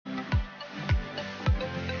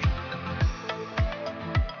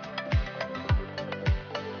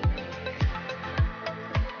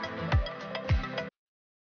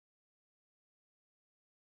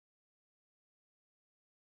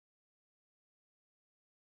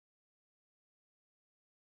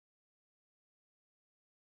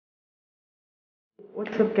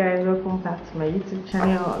What's up guys, welcome back to my YouTube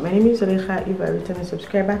channel. My name is Olekha. If you're a returning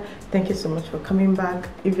subscriber, thank you so much for coming back.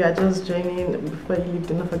 If you are just joining, before you leave,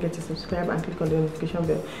 do not forget to subscribe and click on the notification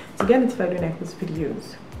bell to get notified when I post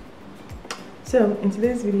videos. So in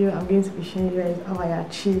today's video, I'm going to be showing you guys how I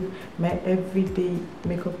achieve my everyday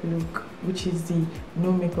makeup look, which is the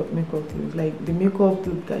no makeup look, like the makeup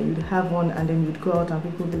look that you'd have on and then you'd go out and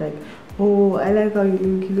people would be like, oh, I like how you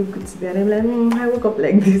look good today, and I'm like, I woke up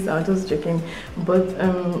like this. I'm just joking. But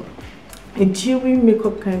a dewy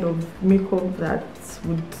makeup kind of makeup that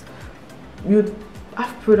you'd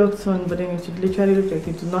have products on, but then it would literally look like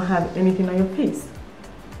you do not have anything on your face.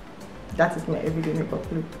 That is my everyday makeup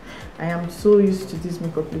look. I am so used to this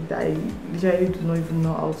makeup look that I literally do not even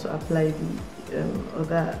know how to apply the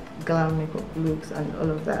other glam makeup looks and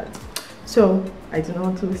all of that. So I do not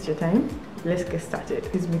want to waste your time. Let's get started.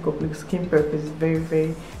 This makeup look, skin prep is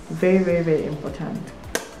very important.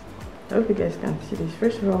 I hope you guys can see this.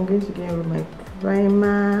 First of all, I'm going to get with my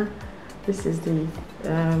primer. This is the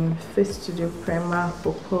Face Studio primer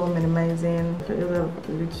for pore minimizing. I just have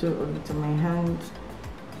a little of it on my hand.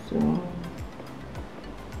 So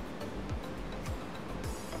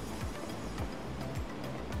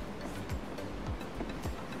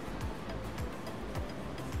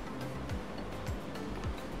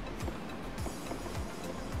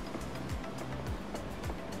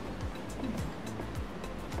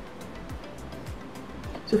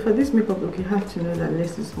for this makeup look, you have to know that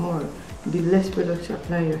less is more. The less product you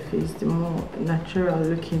apply on your face, the more natural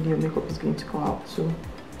looking your makeup is going to come out. So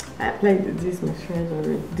I applied this moisturizer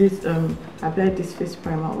already. I applied this face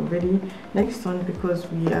primer already. Next one, because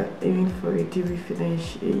we are aiming for a dewy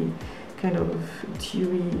finish, a kind of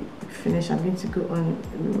dewy finish, I'm going to go on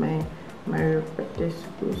my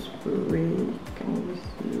Petersco spray. Can you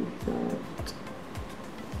see that?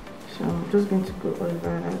 So I'm just going to go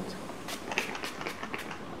over that.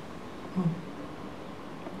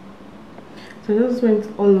 So I just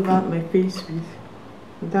went all over my face with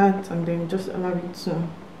that, and then just allow it to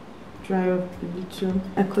dry up a little.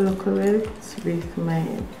 I color correct with my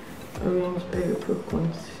orange oil pro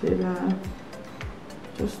concealer.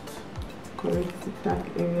 Just correct the dark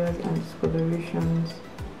areas and discolorations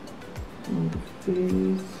on the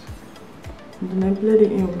face. And then I blend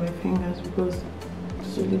it in with my fingers because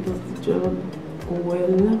it really does the job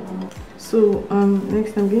well. So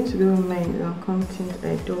next I'm going to go with my Lancome Tint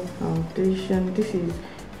Idol foundation. This is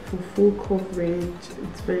for full coverage.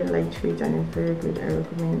 It's very lightweight and it's very good. I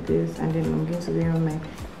recommend this. And then I'm going to go with my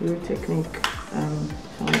Real Technique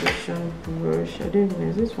foundation brush. I don't even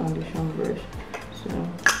use this foundation brush. So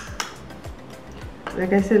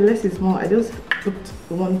like I said, less is more. I just put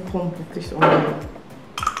one pump of this on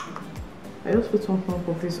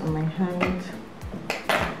my hand,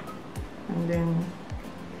 and then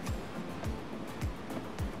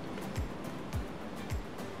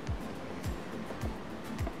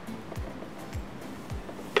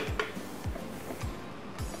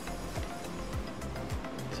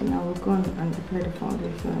so now we're going and apply the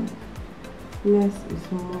foundation. Less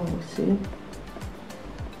is more, see?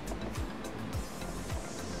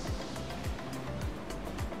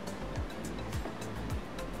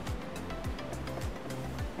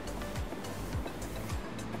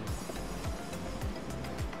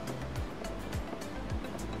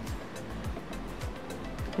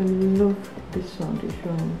 I love this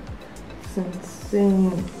foundation. Since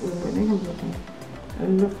saying, I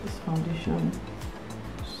love this foundation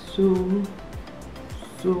so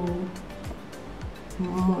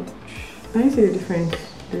much. Can you see the difference?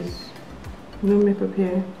 There's no makeup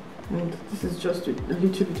here, and this is just a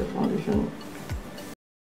little bit of foundation.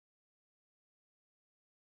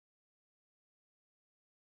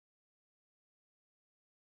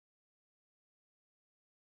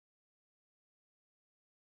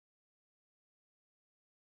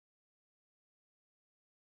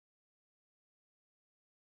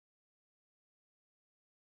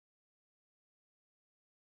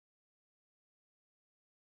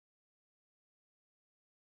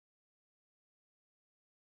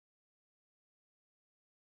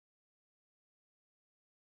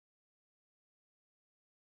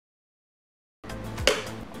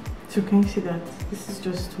 So can you see that this is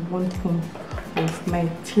just one pump of my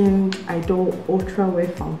Tint Idol Ultra Wear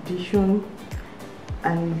foundation,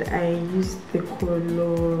 and I used the color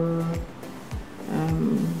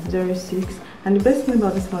 06. And the best thing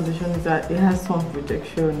about this foundation is that it has sun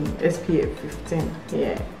protection, SPF 15.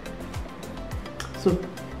 Yeah. So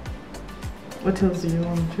what else do you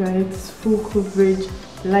want, right? It's full coverage,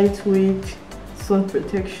 lightweight, sun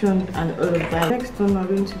protection, and all of that. Next one, we're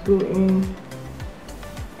going to go in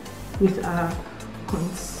with our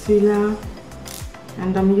concealer.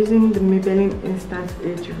 And I'm using the Maybelline Instant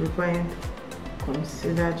Age Rewind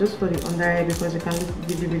concealer just for the under eye because it can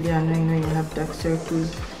look really annoying when you have dark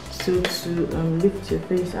circles. So to lift your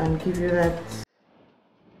face and give you that,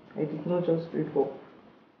 I did not just rip up.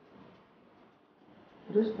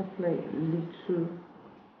 Just apply a little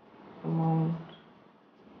amount.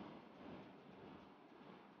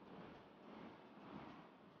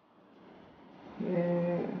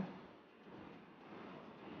 Yeah.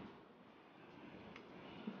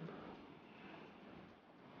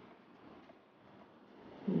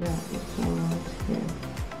 Yeah, it's amount here.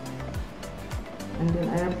 And then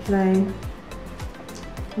I apply,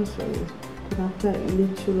 I apply a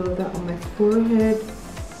little of that on my forehead,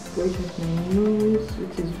 which is my nose,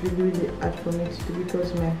 which is really hard for me to do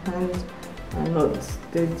because my hands are not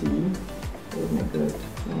steady. Oh my god,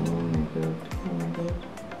 oh my god, oh my god.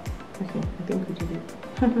 Okay, I think we did it.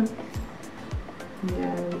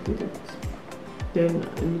 Yeah, we did it. Then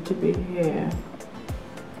a little bit here.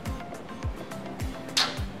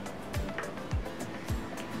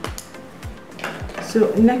 So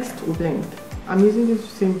next we blend. I'm using this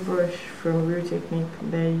same brush from Real Technique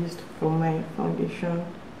that I used for my foundation.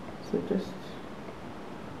 So just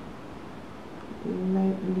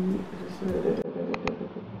lightly.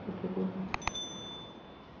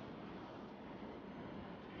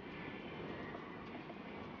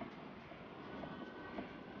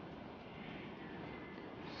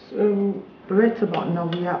 So right about now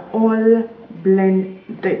we are all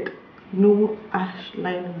blended. No ash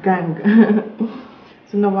line gang.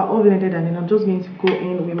 So now we're all blended, and then I'm just going to go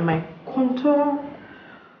in with my contour.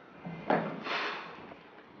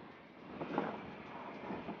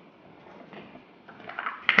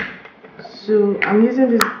 So I'm using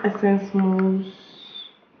this Essence Mousse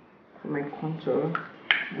for my contour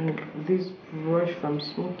and this brush from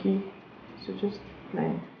Smoky. So just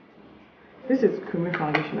like this is creamy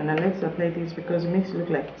foundation, and I like to apply this because it makes it look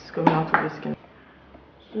like it's coming out of the skin.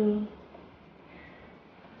 So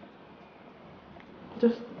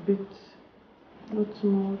just a bit, not too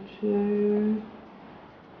much. Yeah.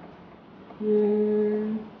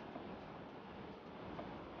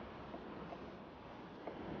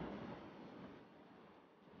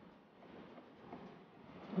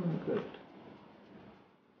 Oh my god.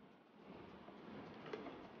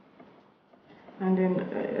 And then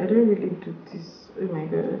I don't really do this. Oh my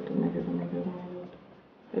god, oh my god, oh my god, oh my god.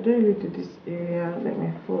 I don't really do this area, like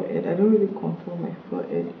my forehead. I don't really contour my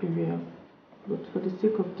forehead area. But for the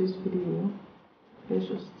sake of this video, let's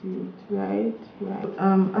just do it, right?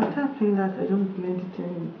 After applying that, I don't blend it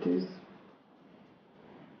in with this.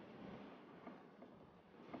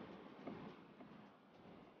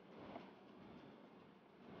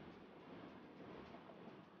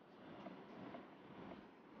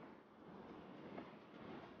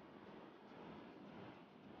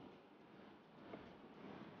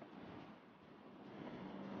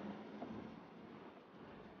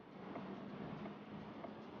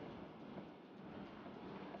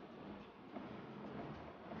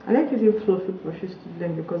 I like using fluffy brushes to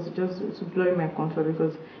blend because it just to blur my contour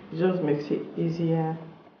because it just makes it easier.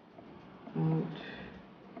 And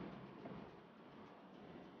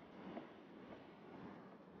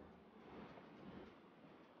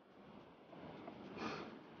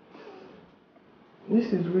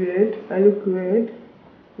this is weird. I look weird.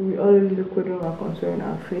 We always look weird when we're contouring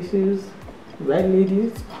our faces, right,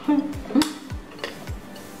 ladies?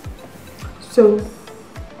 So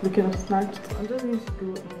looking at snatched, I'm just going to go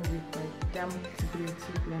in with my damp beauty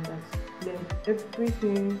blender, blend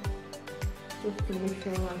everything just to make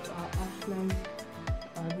sure that our ash lines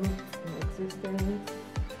are not in existence.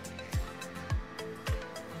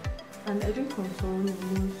 And I do contour my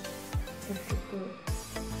nose.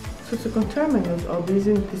 So to contour my nose, I'll be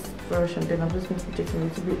using this brush, and then I'm just going to be taking a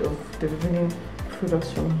little bit of the remaining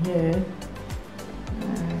products from here.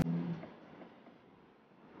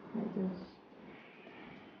 Like this.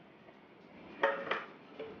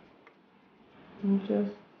 And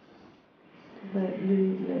just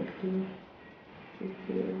slightly like this.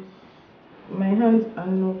 Because my hands are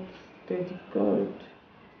not steady. God,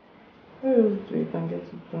 what else do you can get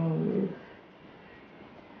it done with?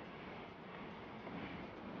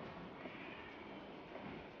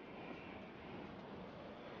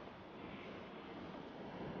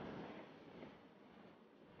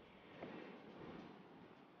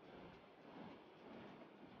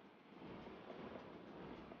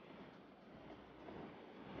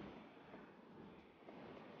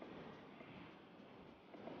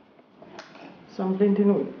 So I'm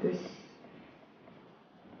blending with this.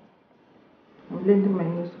 I'm blending my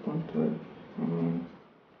nose contour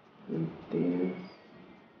with this.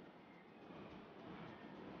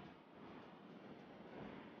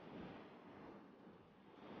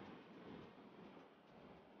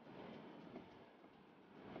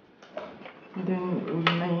 And then with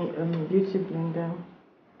my beauty blender.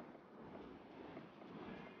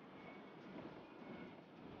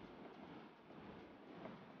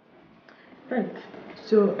 Right,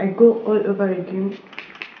 so I go all over again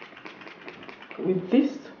with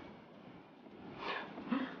this.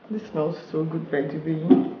 This smells so good, by the way.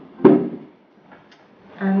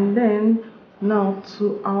 And then now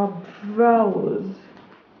to our brows.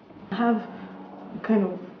 I have kind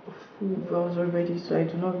of full brows already, so I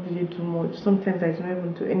do not really do much. Sometimes I don't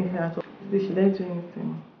even do anything at all. Should I do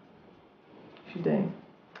anything? Should I?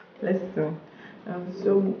 Let's do.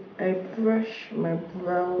 So I brush my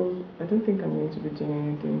brows. I don't think I'm going to be doing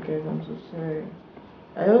anything, guys. I'm so sorry.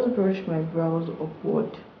 I also brush my brows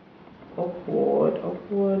upward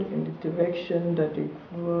in the direction that they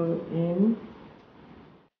grow in.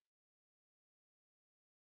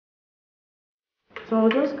 So I'll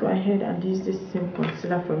just go ahead and use this same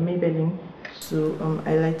concealer from Maybelline to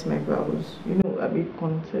highlight my brows. You know, a bit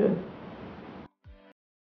contour.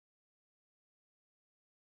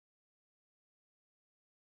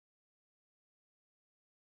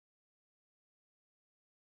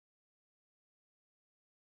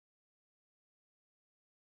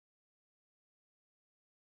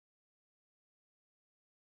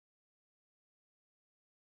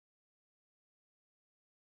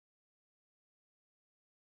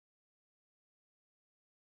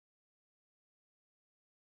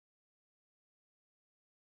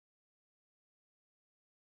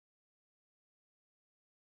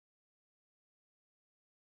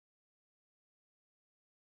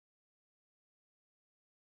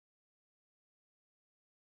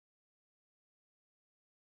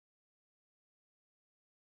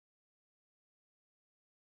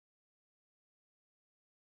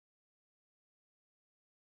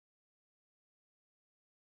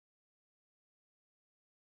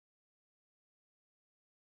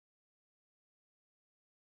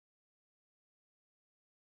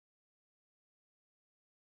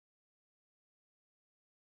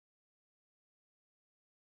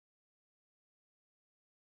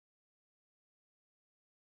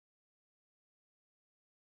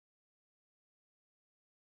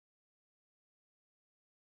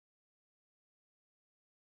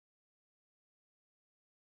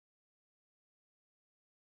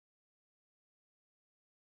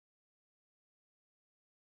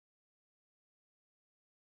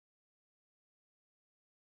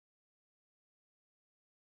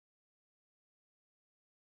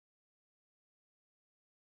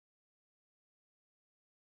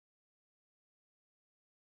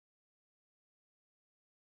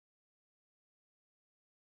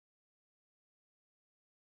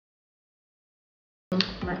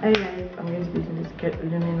 My highlight, I'm going to be using this Get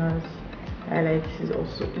Luminous highlight. This is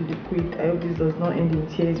also liquid. I hope this does not end in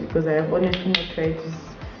tears because I have honestly not tried this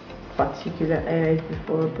particular highlight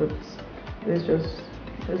before, but let's just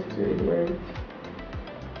do it right.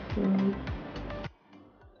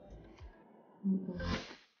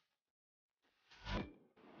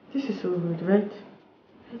 This is so good, right?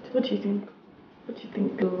 What do you think? What do you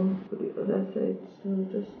think? Go for the other side. So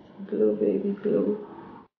just glow, baby, glow.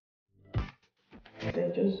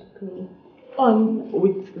 I just go on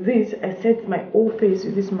with this. I set my whole face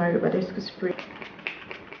with this Mario Badescu spray.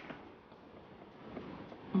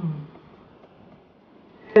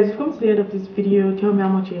 Guys, you've come to the end of this video. Tell me how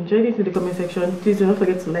much you enjoyed it in the comment section. Please do not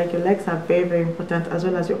forget to like. Your likes are very, very important, as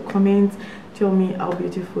well as your comments. Tell me how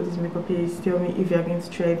beautiful this makeup is. Tell me if you are going to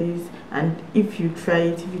try this, and if you try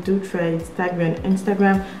it, if you do try it, tag me on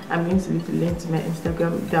Instagram. I'm going to leave the link to my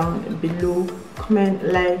Instagram down below. Comment,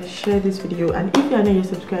 like, share this video, and if you are not yet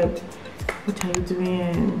subscribed, what are you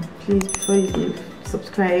doing? Please, before you leave,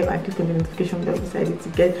 subscribe and click on the notification bell beside it to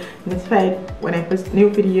get notified when I post new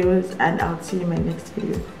videos, and I'll see you in my next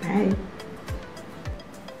video. Bye.